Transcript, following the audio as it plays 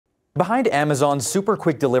Behind Amazon's super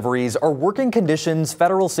quick deliveries are working conditions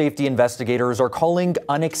federal safety investigators are calling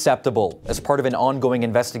unacceptable. As part of an ongoing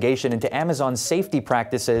investigation into Amazon's safety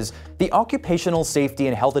practices, the Occupational Safety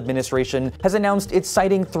and Health Administration has announced it's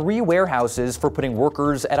citing 3 warehouses for putting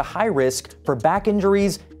workers at a high risk for back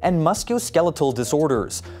injuries and musculoskeletal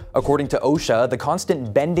disorders. According to OSHA, the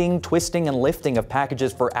constant bending, twisting, and lifting of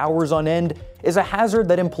packages for hours on end is a hazard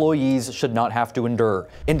that employees should not have to endure.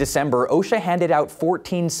 In December, OSHA handed out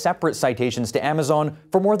 14 separate citations to Amazon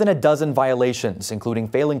for more than a dozen violations, including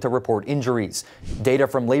failing to report injuries. Data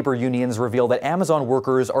from labor unions reveal that Amazon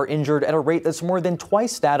workers are injured at a rate that's more than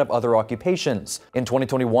twice that of other occupations. In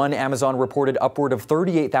 2021, Amazon reported upward of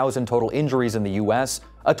 38,000 total injuries in the U.S.,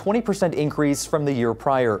 a 20% increase from the year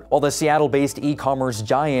prior. While the Seattle-based e-commerce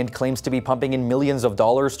giant claims to be pumping in millions of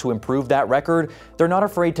dollars to improve that record, they're not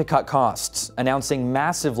afraid to cut costs, announcing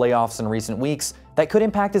massive layoffs in recent weeks that could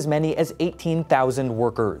impact as many as 18,000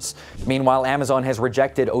 workers. Meanwhile, Amazon has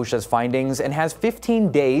rejected OSHA's findings and has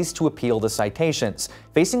 15 days to appeal the citations,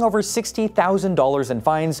 facing over $60,000 in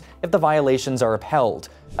fines if the violations are upheld.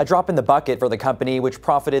 A drop in the bucket for the company, which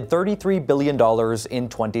profited $33 billion in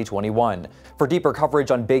 2021. For deeper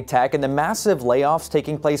coverage on big tech and the massive layoffs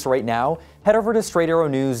taking place right now, head over to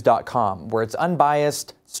straightarrownews.com, where it's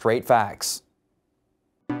unbiased, straight facts.